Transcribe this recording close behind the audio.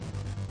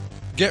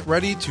Get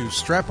ready to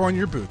strap on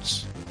your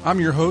boots.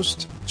 I'm your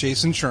host,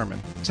 Jason Sherman.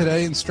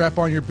 Today in Strap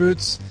On Your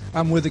Boots,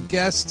 I'm with a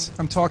guest.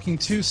 I'm talking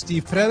to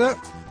Steve Preda,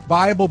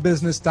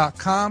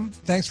 BibleBusiness.com.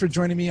 Thanks for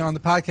joining me on the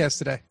podcast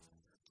today.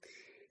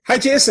 Hi,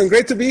 Jason.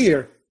 Great to be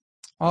here.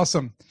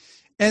 Awesome.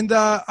 And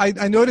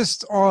I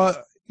noticed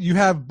you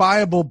have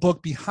Bible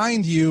book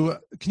behind you.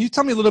 Can you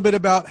tell me a little bit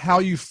about how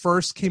you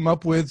first came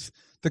up with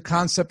the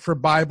concept for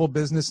Bible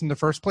business in the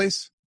first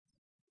place?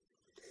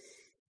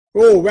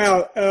 Oh,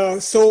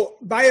 well, so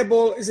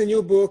Bible is a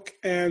new book,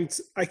 and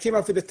I came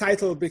up with the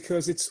title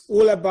because it's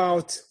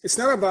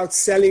not about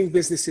selling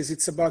businesses.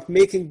 It's about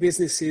making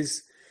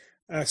businesses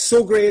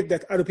so great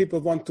that other people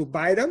want to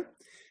buy them.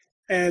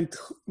 And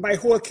my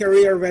whole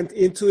career went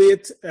into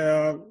it.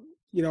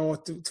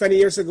 20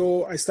 years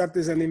ago, I started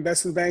as an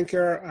investment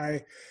banker.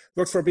 I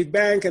worked for a big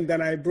bank, and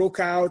then I broke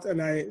out and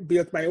I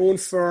built my own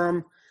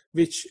firm,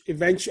 which I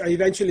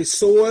eventually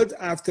sold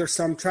after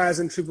some trials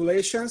and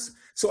tribulations.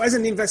 So as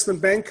an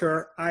investment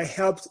banker, I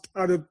helped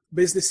other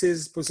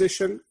businesses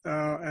position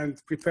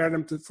and prepare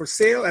them for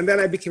sale. And then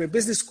I became a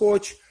business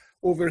coach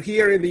over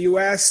here in the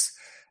US.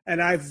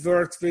 And I've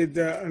worked with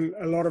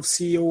a lot of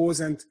CEOs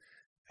and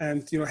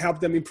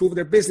help them improve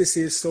their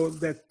businesses so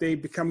that they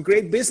become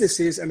great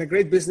businesses, and a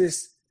great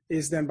business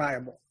is then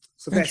viable.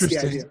 So that's the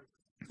idea.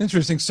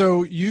 Interesting.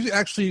 So you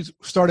actually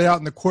started out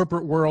in the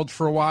corporate world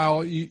for a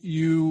while.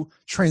 You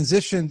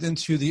transitioned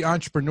into the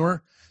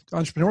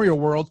entrepreneurial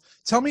world.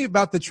 Tell me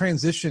about the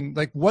transition.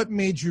 Like, what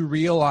made you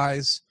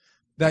realize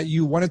that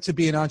you wanted to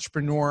be an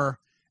entrepreneur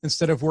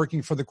instead of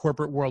working for the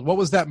corporate world? What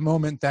was that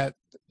moment that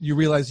you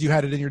realized you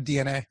had it in your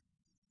DNA?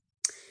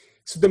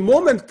 So the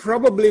moment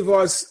probably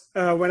was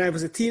when I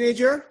was a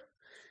teenager.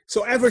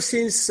 So ever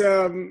since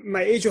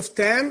my age of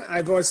 10,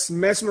 I was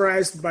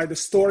mesmerized by the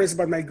stories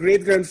about my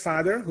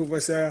great-grandfather, who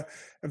was a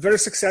very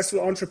successful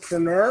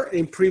entrepreneur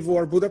in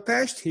pre-war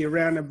Budapest. He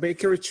ran a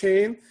bakery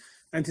chain,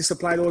 and he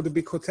supplied all the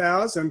big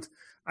hotels. And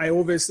I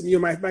always,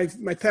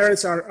 my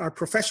parents are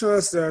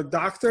professionals,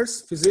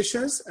 doctors,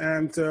 physicians,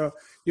 and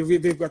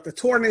we've got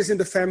attorneys in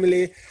the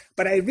family.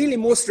 But I really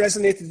most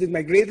resonated with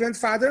my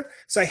great-grandfather.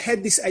 So I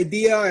had this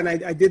idea, and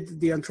I did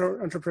the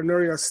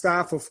entrepreneurial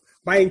stuff of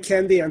buying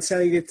candy and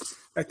selling it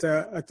at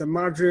a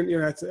margin,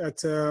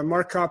 at a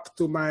markup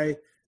to my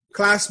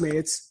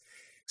classmates.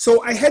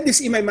 So I had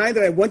this in my mind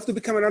that I wanted to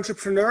become an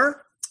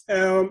entrepreneur.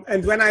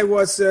 And when I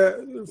was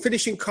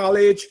finishing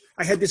college,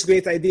 I had this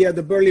great idea.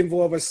 The Berlin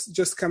Wall was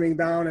just coming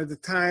down at the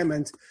time.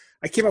 And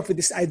I came up with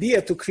this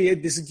idea to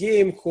create this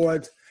game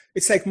called,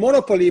 it's like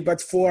Monopoly, but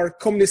for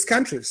communist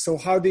countries. So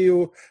how do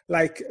you,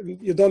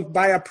 you don't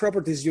buy up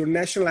properties, you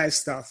nationalize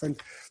stuff. And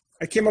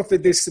I came up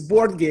with this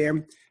board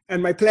game.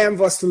 And my plan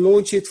was to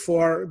launch it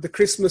for the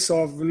Christmas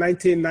of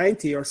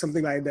 1990 or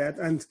something like that.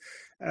 And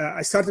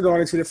I started on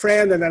it with a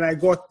friend, and then I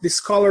got this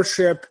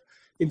scholarship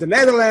in the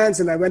Netherlands,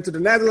 and I went to the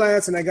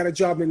Netherlands, and I got a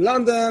job in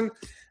London,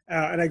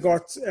 and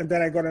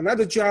then I got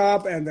another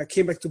job, and I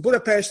came back to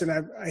Budapest, and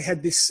I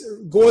had this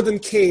golden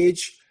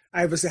cage.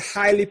 I was a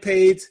highly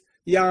paid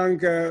young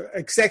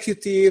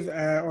executive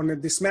on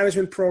this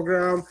management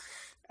program,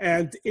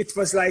 and it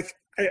was like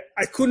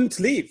I couldn't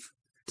leave.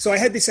 So I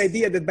had this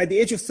idea that by the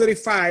age of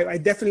 35, I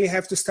definitely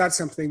have to start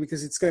something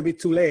because it's going to be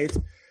too late.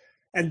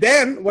 And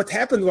then what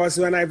happened was,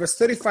 when I was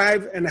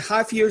 35 and a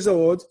half years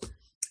old,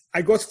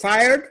 I got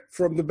fired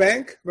from the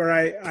bank where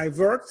I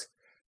worked.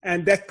 And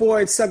at that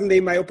point,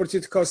 suddenly my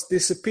opportunity cost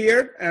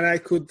disappeared, and I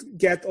could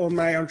get on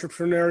my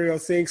entrepreneurial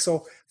thing.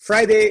 So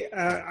Friday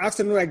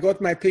afternoon, I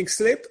got my pink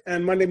slip,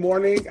 and Monday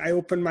morning, I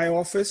opened my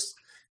office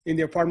in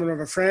the apartment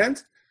of a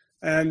friend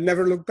and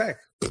never looked back.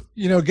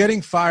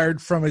 Getting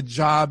fired from a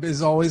job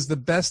is always the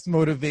best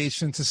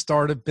motivation to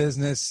start a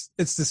business.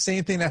 It's the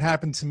same thing that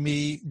happened to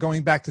me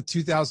going back to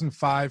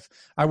 2005.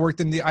 I worked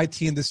in the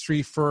IT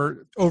industry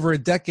for over a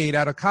decade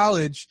out of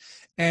college,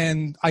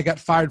 and I got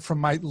fired from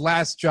my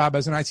last job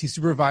as an IT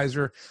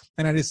supervisor.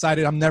 And I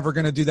decided I'm never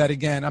going to do that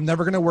again. I'm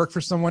never going to work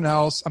for someone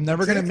else. I'm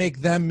never going to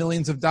make them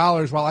millions of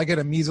dollars while I get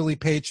a measly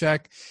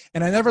paycheck.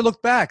 And I never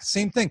looked back.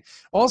 Same thing.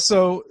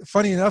 Also,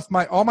 funny enough,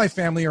 all my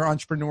family are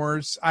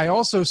entrepreneurs. I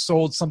also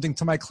sold something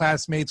to my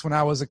classmates when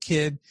I was a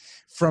kid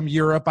from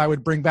Europe. I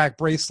would bring back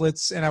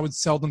bracelets and I would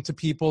sell them to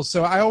people.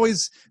 So I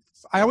always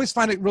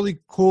find it really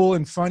cool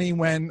and funny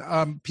when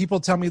people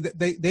tell me that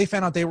they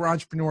found out they were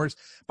entrepreneurs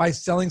by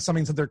selling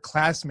something to their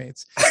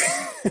classmates.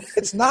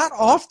 It's not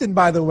often,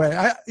 by the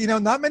way.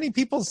 Not many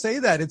people say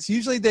that. It's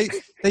usually they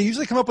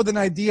usually come up with an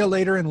idea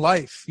later in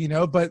life,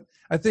 but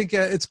I think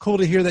it's cool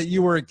to hear that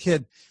you were a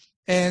kid.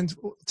 And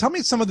tell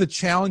me some of the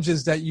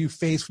challenges that you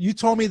faced. You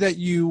told me that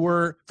you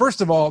were,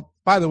 first of all,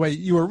 by the way,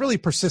 you were really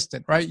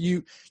persistent, right?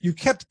 You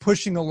kept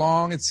pushing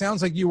along. It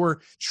sounds like you were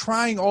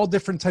trying all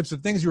different types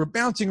of things. You were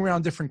bouncing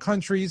around different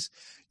countries.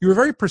 You were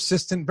very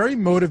persistent, very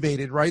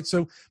motivated, right?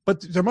 So,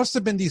 but there must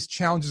have been these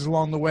challenges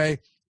along the way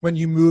when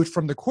you moved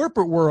from the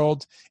corporate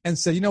world and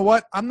said, you know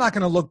what, I'm not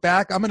going to look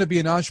back. I'm going to be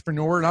an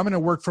entrepreneur and I'm going to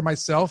work for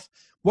myself.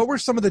 What were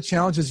some of the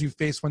challenges you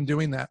faced when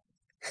doing that?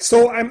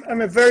 So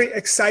I'm a very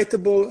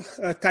excitable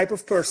type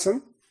of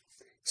person.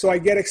 So I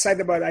get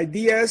excited about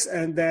ideas,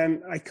 and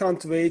then I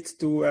can't wait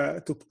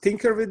to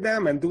tinker with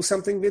them and do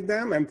something with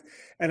them.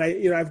 And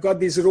I've got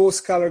these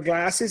rose-colored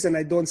glasses, and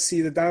I don't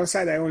see the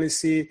downside. I only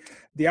see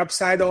the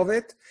upside of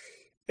it.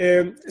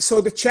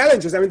 So the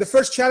challenges. the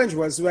first challenge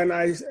was when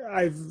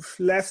I've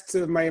left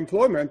my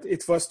employment.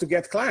 It was to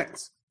get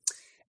clients,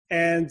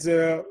 and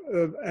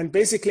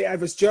basically I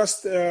was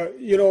just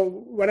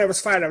when I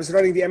was fired, I was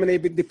running the M&A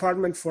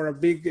department for a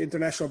big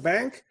international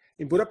bank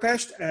in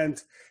Budapest,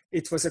 and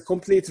it was a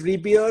complete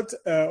rebuild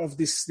of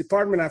this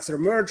department after a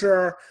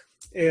merger,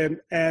 I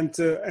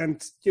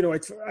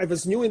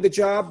was new in the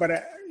job, but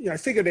I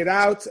figured it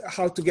out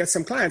how to get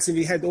some clients, and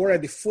we had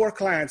already 4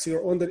 clients. We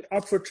were on the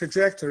upward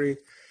trajectory,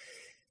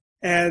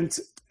 and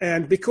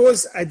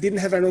because I didn't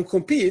have a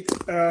non-compete,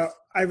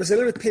 I was a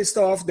little bit pissed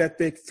off that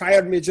they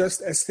fired me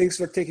just as things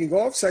were taking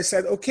off. So I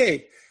said,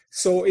 okay,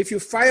 so if you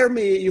fire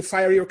me, you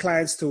fire your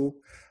clients too.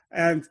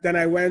 And then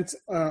I went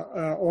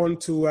on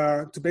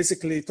to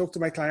basically talk to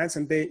my clients,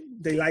 and they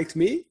liked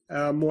me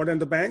more than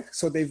the bank.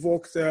 So they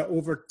walked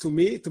over to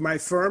me, to my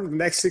firm. The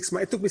next 6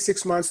 months, it took me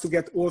 6 months to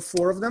get all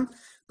 4 of them,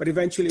 but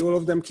eventually all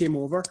of them came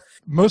over.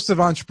 Most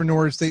of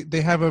entrepreneurs,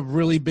 they have a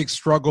really big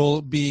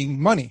struggle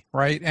being money,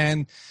 right?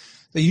 And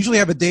they usually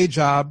have a day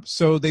job,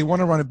 so they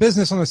want to run a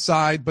business on the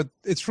side, but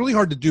it's really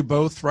hard to do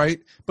both, right?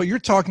 But you're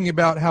talking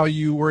about how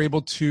you were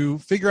able to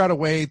figure out a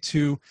way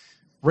to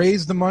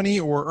raise the money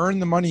or earn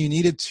the money you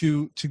needed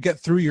to get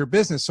through your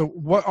business. So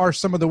what are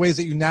some of the ways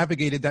that you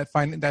navigated that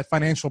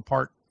financial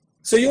part?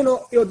 So,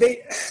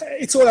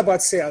 it's all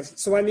about sales.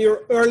 So when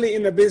you're early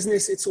in the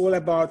business, it's all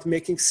about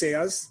making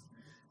sales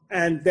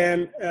and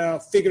then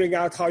figuring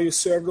out how you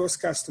serve those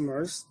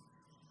customers.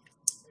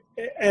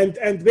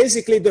 And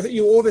basically,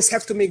 you always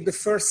have to make the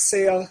first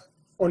sale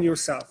on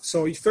yourself.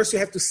 So first you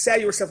have to sell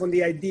yourself on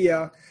the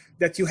idea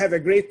that you have a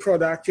great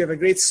product, you have a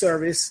great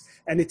service,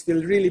 and it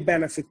will really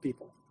benefit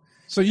people.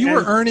 So you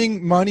were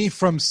earning money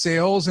from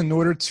sales in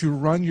order to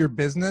run your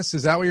business?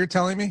 Is that what you're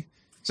telling me?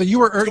 So you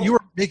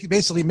were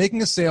basically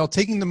making a sale,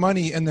 taking the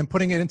money, and then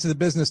putting it into the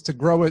business to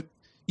grow it.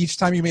 Each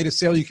time you made a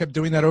sale, you kept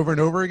doing that over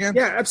and over again?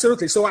 Yeah,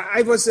 absolutely. So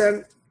I was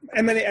an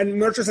M&A and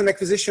mergers and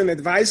acquisition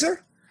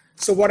advisor.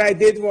 So what I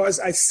did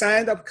was I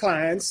signed up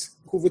clients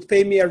who would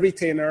pay me a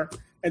retainer,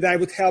 and I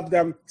would help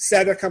them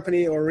sell their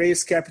company or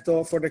raise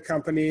capital for the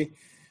company.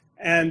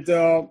 And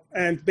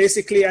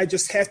basically, I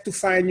just had to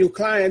find new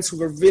clients who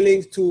were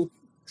willing to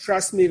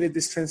trust me with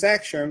this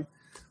transaction,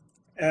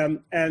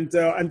 and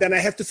then I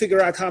have to figure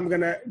out how I'm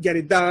going to get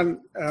it done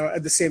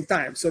at the same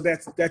time. So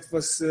that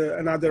was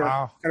another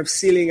kind of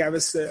ceiling I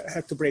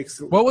had to break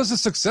through. What was the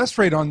success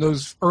rate on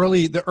those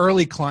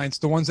early clients,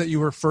 the ones that you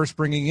were first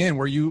bringing in?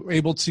 Were you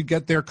able to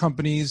get their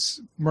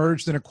companies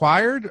merged and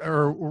acquired,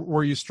 or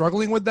were you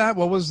struggling with that?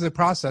 What was the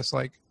process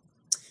like?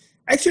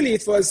 Actually,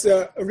 it was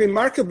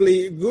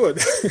remarkably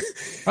good.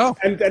 Oh,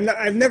 and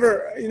I've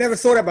never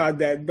thought about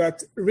that.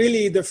 But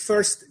really, the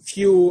first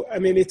few,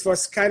 it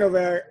was kind of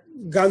a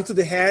gun to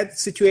the head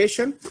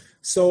situation.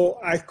 So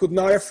I could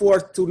not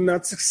afford to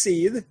not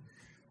succeed.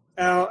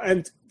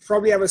 And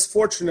probably I was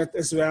fortunate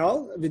as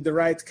well with the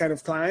right kind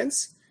of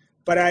clients.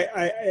 But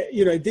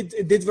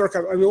it did work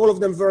out. All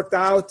of them worked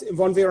out in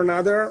one way or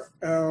another.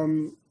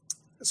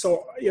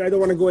 So I don't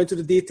want to go into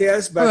the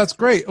details, but that's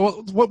great.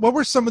 Well, what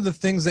were some of the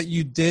things that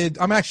you did?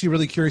 I'm actually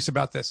really curious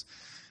about this.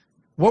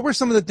 What were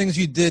some of the things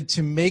you did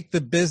to make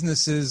the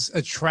businesses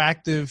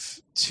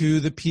attractive to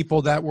the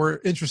people that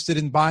were interested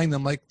in buying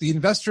them? Like the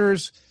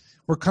investors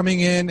were coming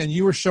in and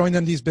you were showing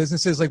them these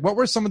businesses. Like what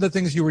were some of the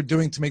things you were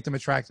doing to make them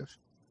attractive?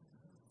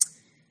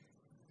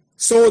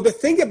 So the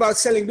thing about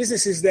selling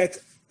businesses is that,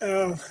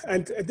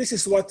 and this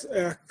is what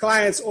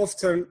clients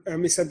often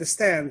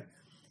misunderstand.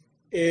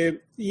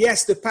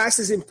 Yes, the past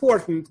is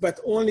important, but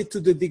only to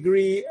the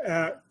degree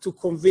to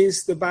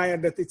convince the buyer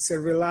that it's a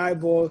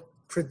reliable,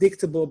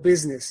 predictable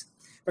business.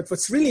 But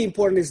what's really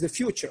important is the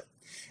future.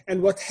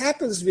 And what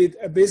happens with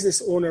a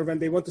business owner when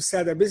they want to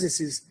sell their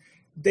businesses,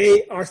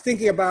 they are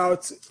thinking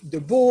about the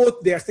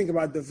boat, they are thinking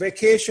about the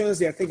vacations,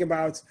 they are thinking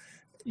about,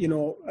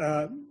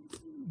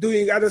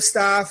 doing other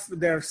stuff,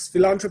 there's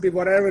philanthropy,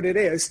 whatever it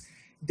is.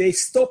 They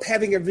stop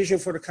having a vision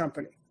for the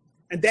company.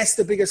 And that's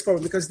the biggest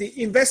problem, because the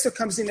investor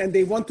comes in and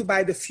they want to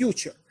buy the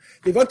future.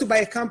 They want to buy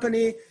a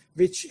company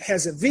which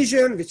has a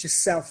vision, which is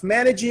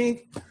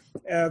self-managing,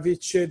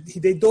 which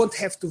they don't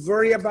have to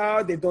worry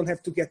about, they don't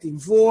have to get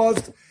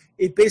involved.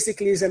 It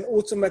basically is an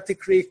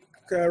automatically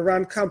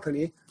run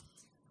company.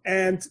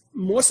 And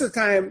most of the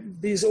time,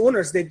 these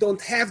owners, they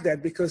don't have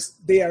that because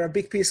they are a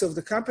big piece of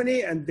the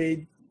company and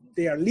they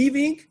are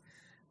leaving.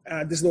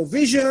 There's no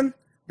vision.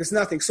 There's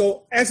nothing.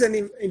 So as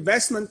an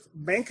investment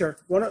banker,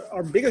 one of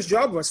our biggest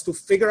job was to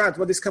figure out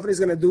what this company is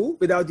going to do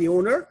without the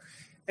owner.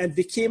 And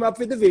we came up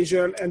with the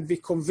vision and we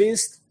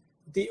convinced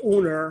the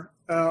owner.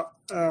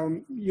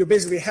 You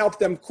basically help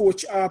them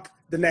coach up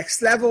the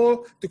next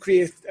level, to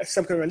create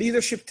some kind of a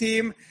leadership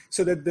team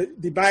so that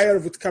the buyer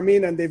would come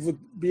in and they would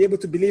be able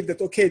to believe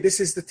that, okay, this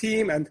is the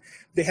team, and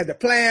they had a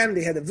plan,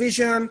 they had a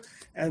vision,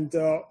 and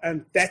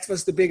that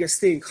was the biggest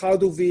thing. How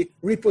do we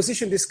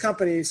reposition this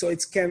company so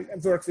it can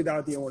work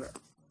without the owner?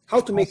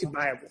 How to make it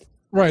viable.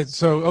 Right.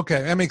 So,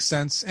 okay, that makes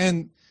sense.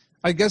 And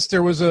I guess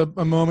there was a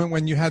moment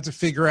when you had to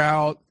figure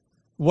out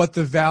what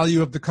the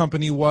value of the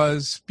company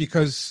was,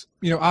 because,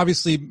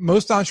 obviously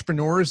most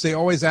entrepreneurs, they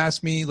always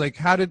ask me, like,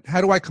 how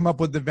do I come up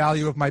with the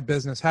value of my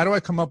business? How do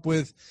I come up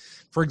with,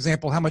 for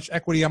example, how much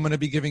equity I'm going to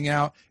be giving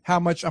out, how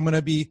much I'm going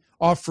to be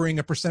offering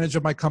a percentage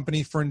of my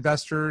company for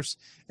investors?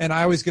 And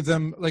I always give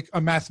them like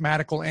a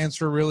mathematical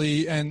answer,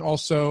 really, and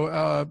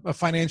also a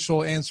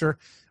financial answer.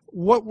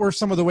 What were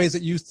some of the ways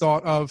that you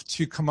thought of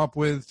to come up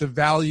with the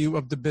value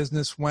of the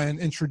business when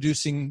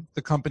introducing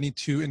the company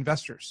to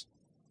investors?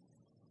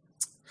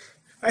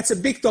 That's a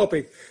big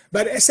topic,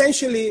 but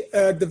essentially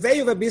the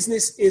value of a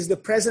business is the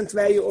present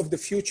value of the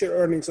future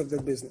earnings of the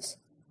business.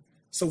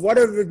 So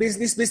whatever this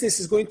business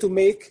is going to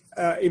make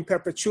in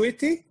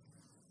perpetuity,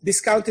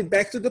 discounted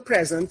back to the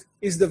present,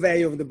 is the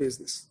value of the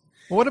business.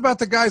 Well, what about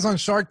the guys on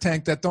Shark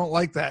Tank that don't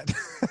like that?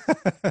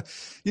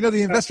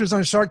 The investors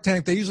on Shark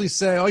Tank, they usually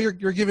say, oh,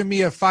 you're giving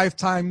me a 5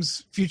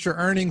 times future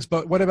earnings,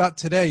 but what about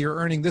today? You're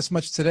earning this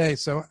much today.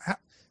 So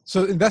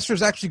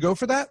investors actually go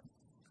for that?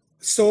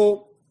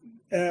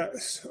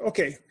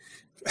 Okay.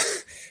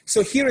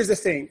 So here is the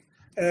thing.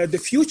 The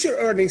future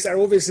earnings are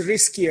always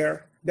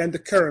riskier than the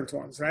current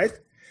ones, right?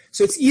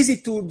 So it's easy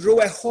to draw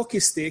a hockey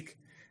stick,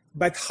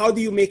 but how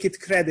do you make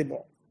it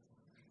credible?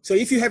 So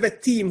if you have a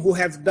team who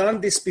have done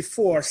this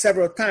before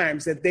several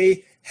times, that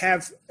they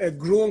have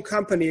grown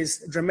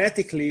companies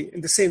dramatically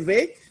in the same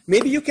way,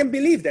 maybe you can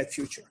believe that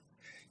future.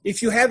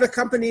 If you have a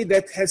company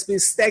that has been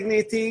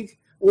stagnating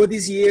all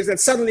these years and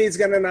suddenly it's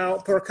going to now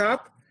perk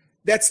up,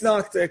 that's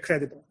not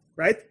credible,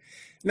 right?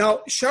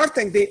 Now, Shark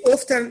Tank, they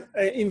often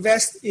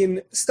invest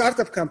in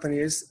startup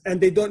companies,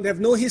 and they don't have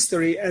no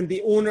history, and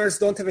the owners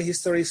don't have a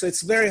history, so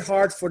it's very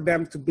hard for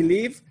them to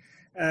believe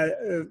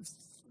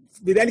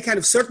with any kind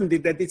of certainty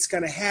that it's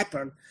going to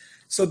happen.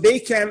 So they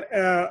can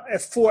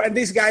afford, and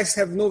these guys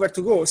have nowhere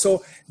to go.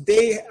 So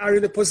they are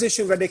in a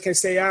position where they can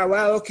say,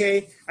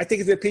 okay, I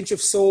take it with a pinch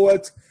of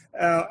salt,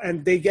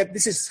 and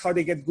this is how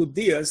they get good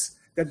deals,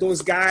 that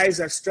those guys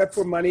are strapped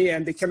for money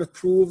and they cannot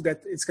prove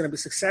that it's going to be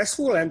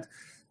successful, and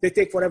they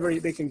take whatever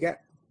they can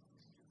get.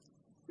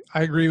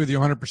 I agree with you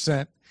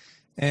 100%.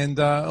 And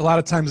a lot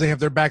of times they have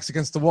their backs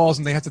against the walls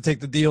and they have to take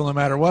the deal no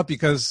matter what,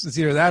 because it's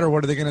either that or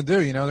what are they going to do?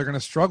 They're going to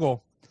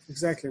struggle.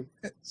 Exactly.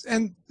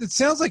 And it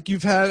sounds like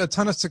you've had a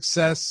ton of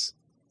success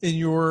in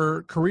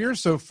your career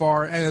so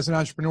far and as an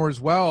entrepreneur as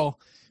well.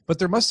 But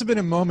there must have been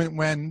a moment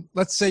when,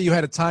 let's say you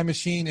had a time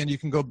machine and you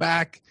can go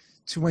back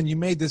to when you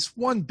made this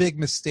one big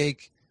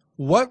mistake.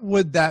 What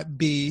would that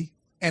be,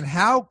 and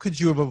how could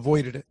you have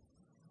avoided it?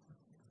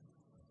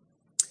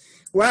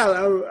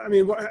 Well,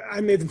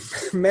 I made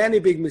many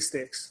big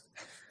mistakes.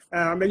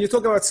 When you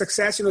talk about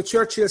success,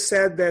 Churchill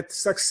said that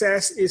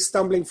success is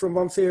stumbling from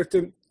one failure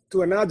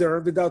to another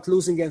without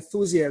losing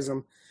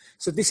enthusiasm.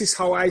 So this is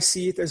how I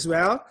see it as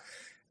well.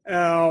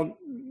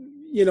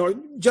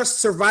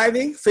 Just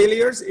surviving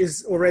failures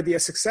is already a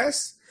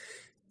success.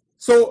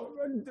 So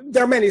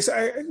there are many.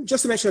 So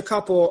just to mention a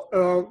couple,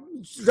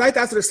 right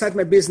after I started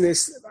my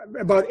business,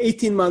 about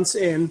 18 months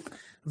in,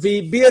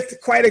 we built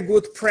quite a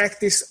good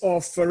practice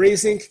of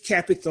raising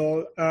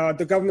capital.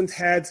 The government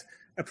had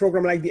a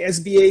program like the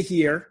SBA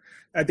here.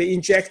 They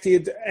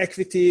injected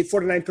equity,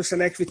 49%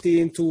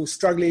 equity into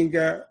struggling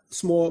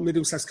small,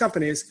 medium-sized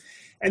companies.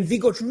 And we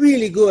got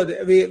really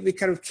good. We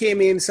kind of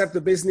came in, set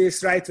the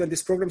business right when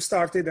this program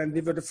started, and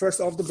we were the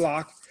first off the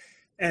block.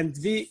 And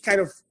we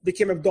kind of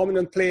became a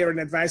dominant player in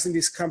advising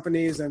these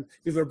companies. And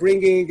we were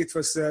it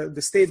was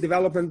the State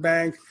Development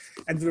Bank,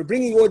 and we were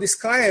bringing all these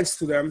clients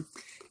to them.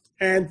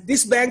 And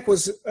this bank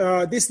was,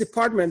 this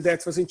department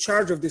that was in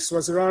charge of this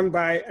was run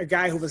by a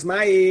guy who was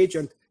my age,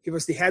 and he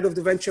was the head of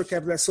the Venture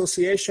Capital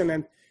Association.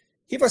 And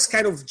he was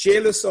kind of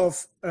jealous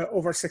of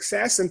our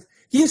success. And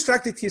he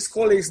instructed his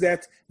colleagues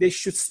that they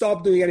should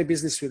stop doing any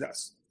business with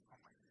us.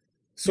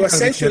 So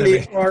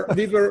essentially,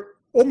 we were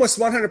almost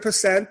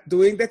 100%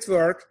 doing that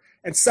work.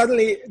 And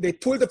suddenly they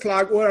pulled the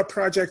plug, all our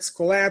projects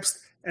collapsed,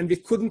 and we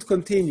couldn't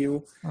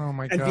continue. Oh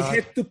my God. And we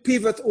had to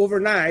pivot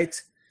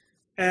overnight.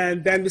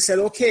 And then we said,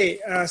 okay,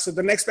 so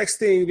the next best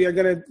thing, we are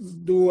going to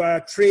do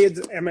trade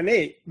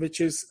M&A, which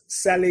is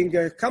selling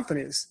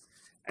companies.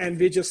 And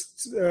we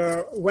just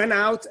went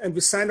out and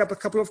we signed up a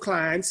couple of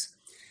clients.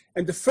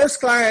 And the first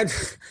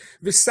client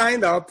we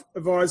signed up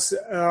was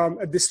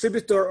a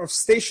distributor of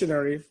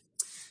stationery.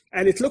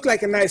 And it looked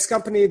like a nice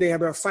company. They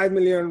have a $5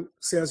 million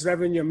sales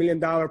revenue, $1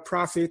 million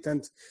profit.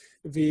 And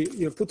we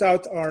put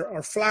out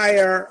our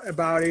flyer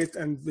about it,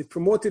 and we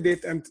promoted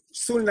it. And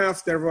soon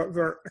enough, there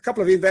were a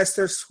couple of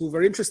investors who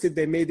were interested.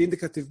 They made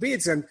indicative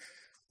bids. And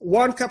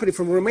one company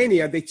from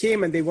Romania, they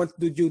came and they wanted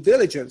to do due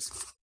diligence.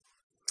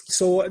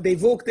 So they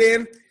walked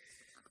in.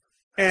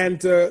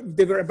 And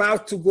they were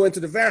about to go into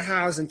the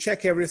warehouse and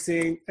check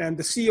everything. And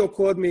the CEO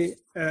called me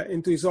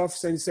into his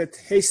office and he said,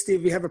 "Hey,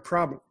 Steve, we have a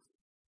problem."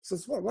 So,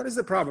 well, what is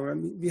the problem?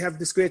 And we have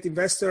this great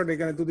investor. They're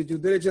going to do the due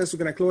diligence. We're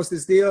going to close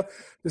this deal.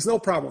 There's no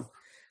problem.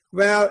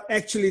 Well,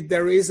 actually,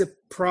 there is a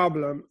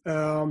problem.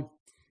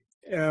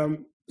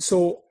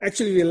 So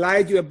actually, we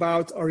lied you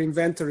about our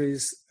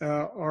inventories.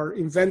 Our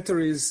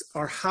inventories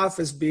are half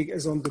as big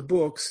as on the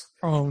books.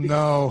 Oh,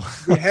 no.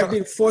 We have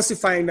been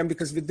falsifying them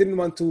because we didn't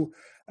want to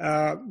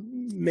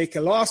make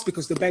a loss,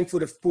 because the bank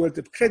would have pulled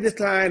the credit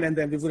line and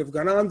then we would have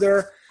gone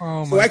under.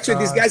 Oh, so actually,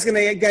 this guy's going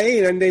to get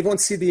in and they won't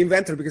see the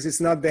inventory because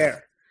it's not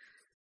there.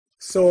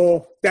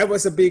 So that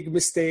was a big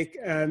mistake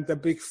and a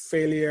big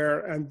failure,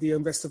 and the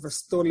investor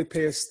was totally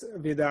pissed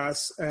with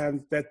us,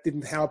 and that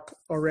didn't help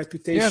our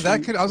reputation. Yeah,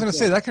 that could. I was going to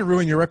say that could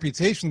ruin your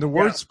reputation. The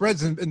word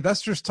spreads, and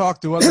investors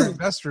talk to other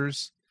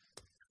investors.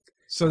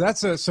 So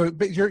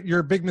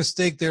your big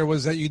mistake there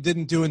was that you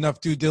didn't do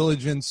enough due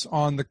diligence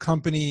on the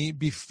company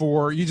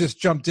before you just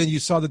jumped in. You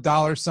saw the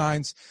dollar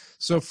signs.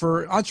 So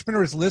for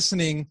entrepreneurs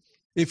listening,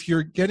 if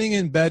you're getting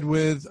in bed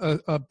with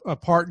a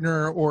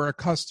partner or a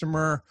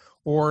customer,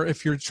 or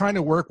if you're trying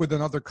to work with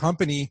another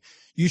company,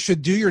 you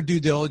should do your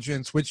due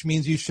diligence, which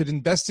means you should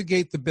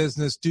investigate the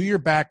business, do your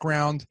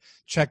background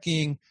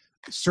checking,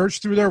 search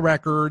through their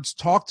records,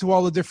 talk to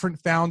all the different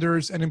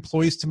founders and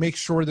employees to make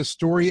sure the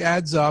story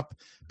adds up,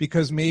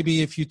 because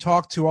maybe if you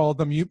talk to all of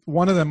them,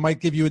 one of them might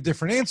give you a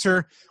different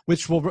answer,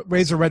 which will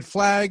raise a red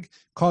flag,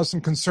 cause some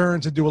concern,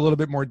 to do a little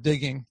bit more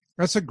digging.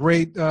 That's a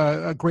great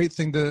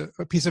thing,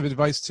 a piece of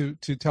advice to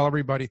tell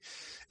everybody.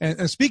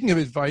 And speaking of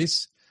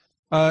advice,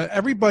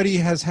 everybody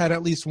has had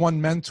at least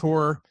one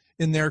mentor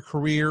in their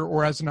career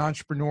or as an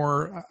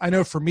entrepreneur. I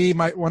know for me,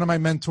 one of my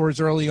mentors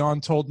early on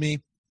told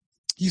me,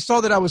 he saw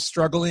that I was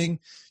struggling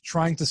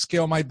trying to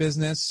scale my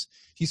business.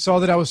 He saw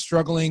that I was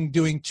struggling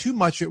doing too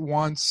much at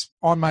once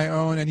on my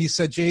own. And he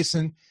said,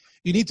 "Jason,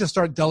 you need to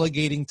start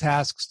delegating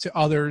tasks to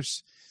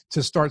others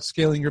to start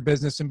scaling your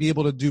business and be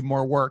able to do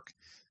more work."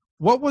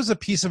 What was a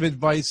piece of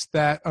advice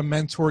that a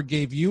mentor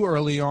gave you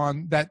early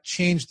on that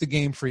changed the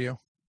game for you?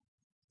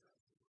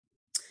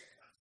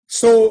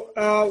 So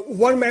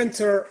one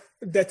mentor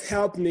that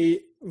helped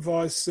me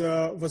was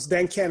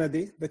Dan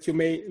Kennedy, that you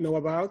may know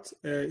about.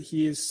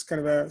 He is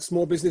kind of a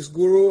small business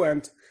guru,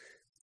 and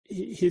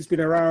he's been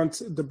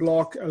around the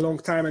block a long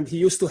time. And he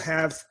used to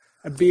have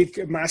a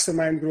big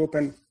mastermind group,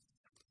 and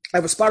I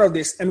was part of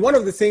this. And one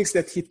of the things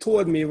that he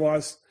told me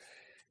was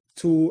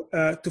to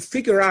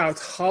figure out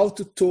how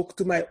to talk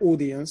to my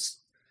audience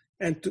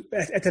and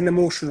at an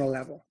emotional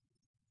level.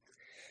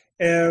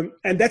 And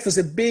that was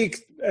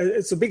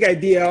it's a big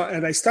idea.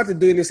 And I started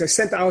doing this. I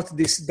sent out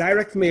this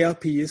direct mail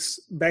piece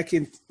back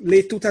in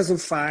late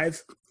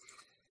 2005,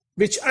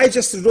 which I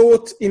just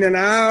wrote in an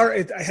hour.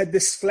 I had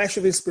this flash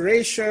of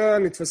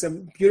inspiration. It was a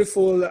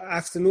beautiful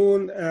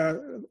afternoon,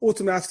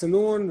 autumn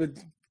afternoon, with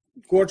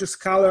gorgeous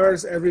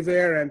colors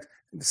everywhere and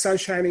the sun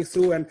shining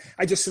through. And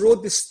I just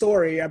wrote this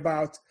story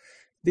about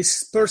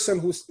this person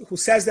who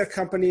sells their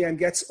company and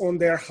gets on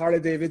their Harley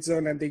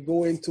Davidson, and they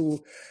go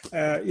into,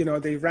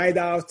 they ride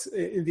out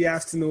in the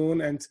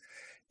afternoon, and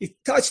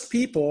it touched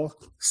people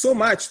so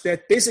much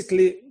that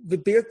basically we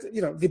built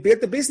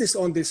the business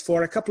on this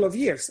for a couple of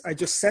years. I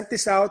just sent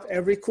this out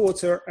every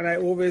quarter, and I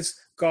always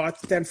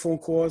got 10 phone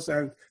calls,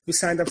 and we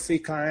signed up 3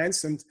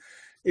 clients, and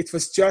it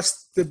was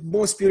just the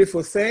most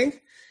beautiful thing.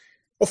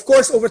 Of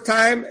course, over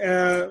time,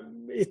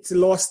 it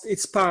lost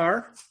its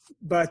power,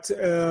 but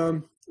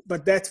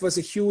that was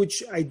a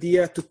huge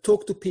idea, to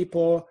talk to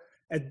people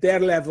at their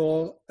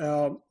level,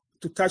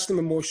 to touch them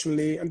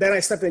emotionally. And then I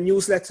started a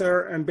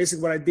newsletter, and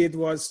basically what I did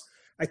was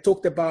I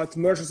talked about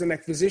mergers and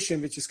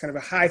acquisition, which is kind of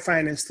a high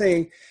finance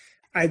thing.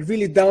 I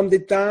really dumbed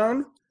it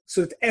down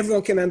so that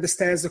everyone can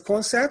understand the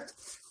concept,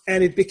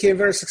 and it became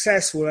very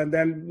successful. And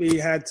then we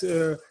had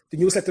the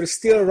newsletter is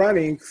still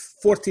running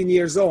 14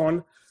 years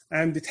on,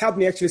 and it helped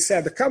me actually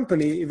sell the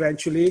company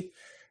eventually.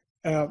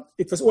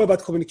 It was all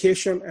about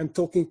communication and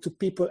talking to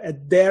people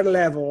at their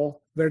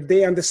level where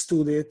they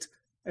understood it,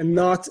 and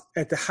not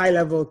at the high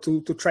level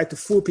to try to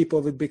fool people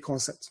with big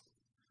concepts.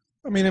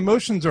 I mean,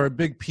 emotions are a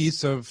big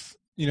piece of,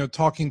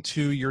 talking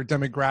to your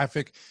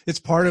demographic. It's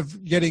part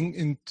of getting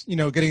in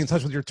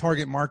touch with your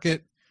target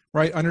market,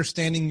 right?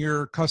 Understanding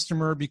your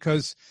customer,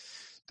 because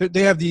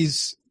they have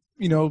these,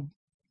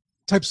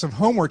 types of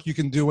homework you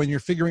can do when you're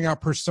figuring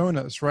out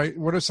personas, right?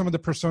 What are some of the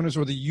personas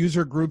or the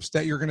user groups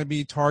that you're going to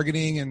be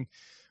targeting, and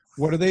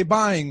what are they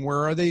buying? Where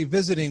are they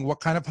visiting? What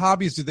kind of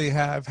hobbies do they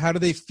have? How do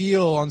they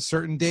feel on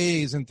certain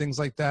days and things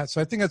like that? So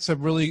I think that's a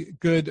really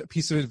good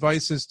piece of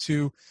advice, is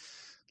to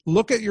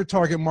look at your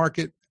target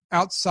market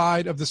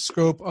outside of the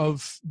scope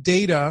of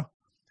data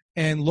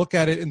and look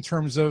at it in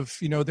terms of,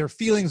 their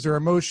feelings, their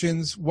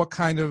emotions, what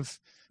kind of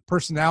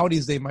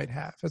personalities they might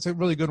have. That's a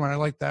really good one. I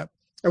like that.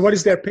 And what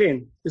is their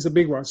pain is a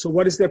big one. So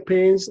what is their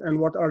pains and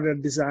what are their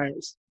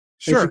desires?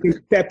 Sure. If you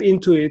can tap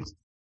into it,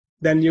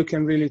 then you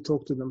can really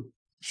talk to them.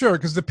 Sure,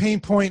 because the pain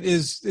point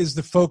is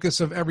the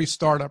focus of every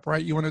startup,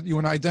 right? You want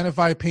to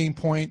identify a pain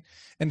point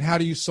and how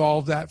do you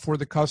solve that for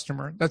the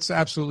customer. That's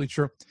absolutely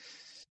true.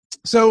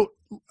 So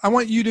I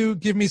want you to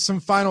give me some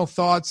final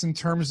thoughts in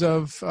terms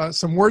of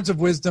some words of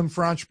wisdom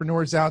for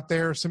entrepreneurs out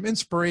there, some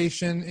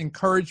inspiration,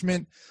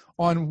 encouragement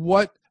on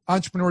what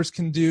entrepreneurs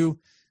can do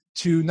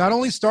to not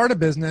only start a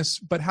business,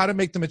 but how to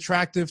make them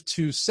attractive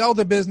to sell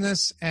the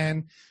business,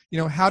 and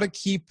how to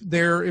keep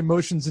their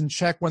emotions in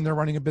check when they're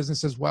running a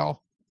business as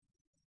well.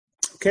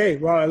 Okay,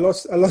 well, a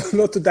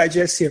lot to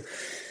digest here.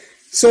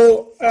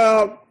 So,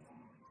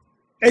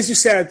 as you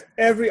said,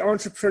 every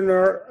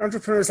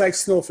entrepreneurs like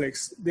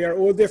snowflakes. They are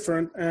all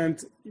different,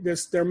 and there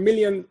are a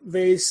million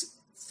ways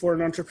for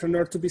an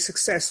entrepreneur to be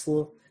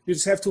successful. You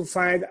just have to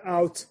find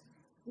out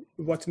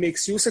what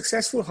makes you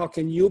successful. How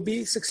can you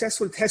be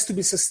successful? It has to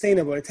be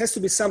sustainable. It has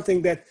to be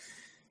something that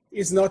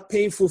is not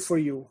painful for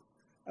you.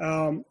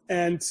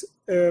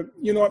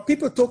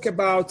 People talk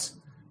about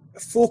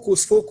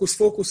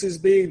focus is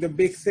being the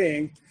big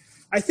thing.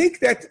 I think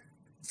that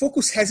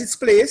focus has its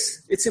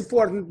place. It's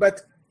important,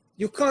 but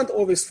you can't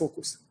always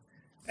focus.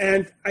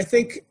 And I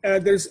think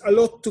there's a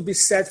lot to be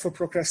said for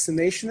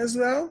procrastination as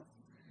well.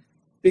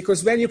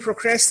 Because when you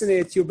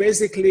procrastinate,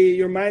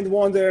 your mind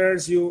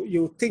wanders,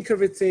 you tinker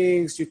with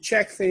things, you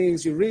check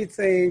things, you read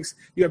things,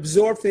 you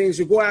absorb things,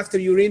 you go after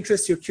your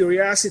interest, your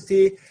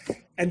curiosity,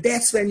 and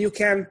that's when you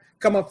can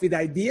come up with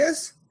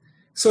ideas.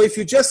 So if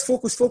you just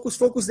focus,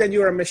 then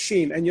you're a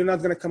machine and you're not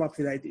going to come up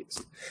with ideas.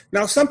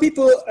 Now, some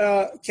people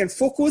can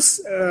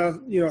focus,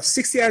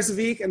 60 hours a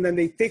week, and then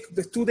they take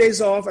the 2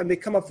 days off and they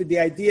come up with the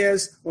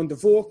ideas on the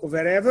walk or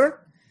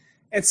wherever.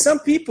 And some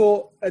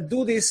people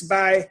do this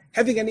by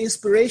having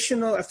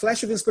a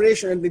flash of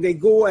inspiration, and they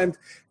go and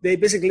they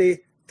basically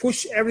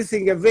push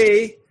everything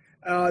away.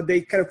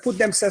 They kind of put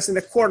themselves in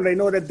the corner. They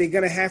know that they're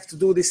going to have to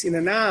do this in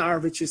an hour,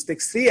 which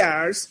takes 3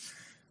 hours.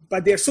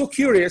 But they're so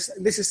curious.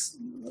 This is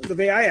the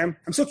way I am.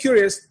 I'm so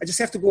curious. I just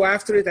have to go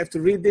after it. I have to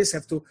read this,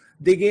 have to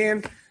dig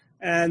in.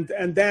 And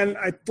then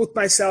I put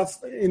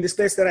myself in this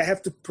place that I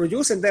have to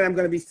produce. And then I'm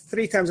going to be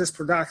 3 times as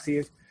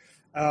productive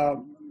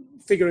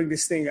figuring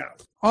this thing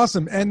out.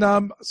 Awesome. And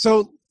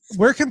so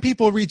where can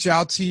people reach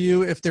out to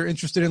you if they're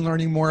interested in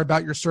learning more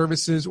about your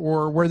services,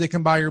 or where they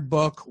can buy your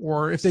book,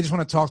 or if they just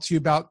want to talk to you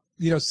about,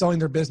 selling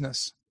their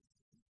business?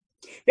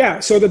 Yeah.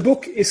 So the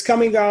book is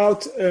coming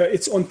out.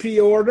 It's on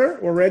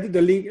pre-order already.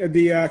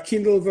 The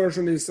Kindle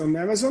version is on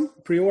Amazon,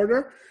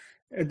 pre-order.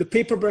 The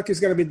paperback is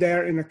going to be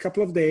there in a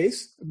couple of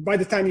days. By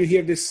the time you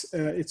hear this,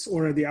 it's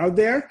already out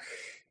there.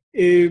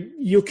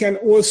 You can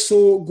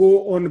also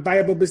go on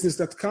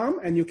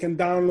buyablebusiness.com and you can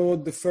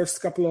download the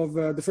first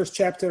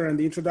chapter and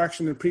the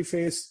introduction and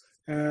preface.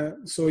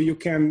 So you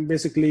can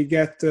basically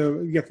get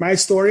my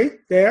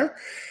story there.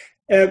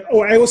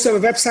 I also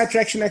have a website,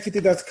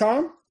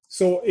 tractionequity.com.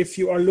 So if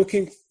you are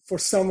looking for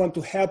someone to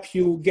help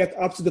you get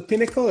up to the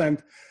pinnacle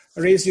and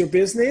raise your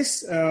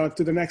business to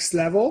the next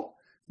level,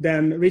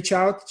 then reach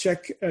out,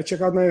 check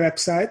out my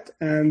website,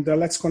 and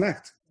let's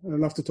connect. I'd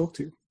love to talk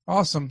to you.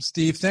 Awesome,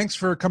 Steve. Thanks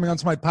for coming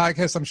onto my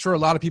podcast. I'm sure a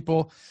lot of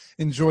people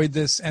enjoyed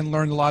this and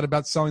learned a lot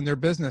about selling their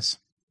business.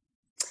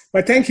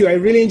 But thank you. I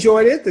really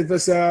enjoyed it. It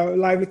was a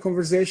lively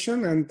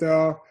conversation, and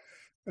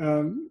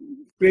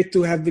great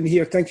to have been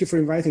here. Thank you for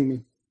inviting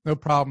me. No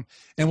problem.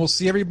 And we'll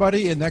see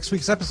everybody in next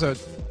week's episode.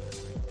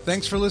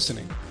 Thanks for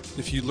listening.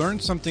 If you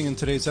learned something in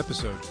today's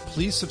episode,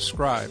 please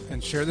subscribe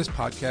and share this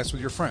podcast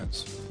with your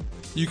friends.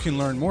 You can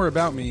learn more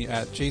about me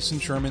at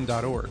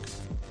jasonsherman.org.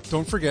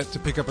 Don't forget to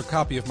pick up a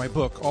copy of my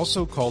book,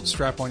 also called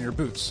Strap on Your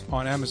Boots,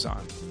 on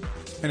Amazon.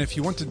 And if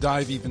you want to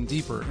dive even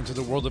deeper into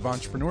the world of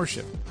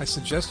entrepreneurship, I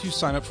suggest you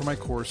sign up for my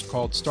course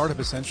called Startup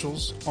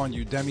Essentials on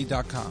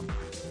udemy.com.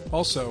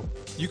 Also,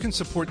 you can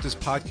support this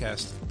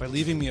podcast by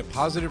leaving me a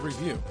positive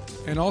review,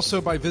 and also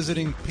by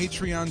visiting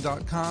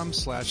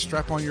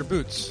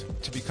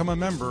patreon.com/straponyourboots to become a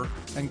member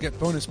and get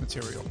bonus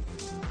material.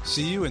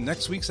 See you in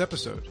next week's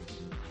episode.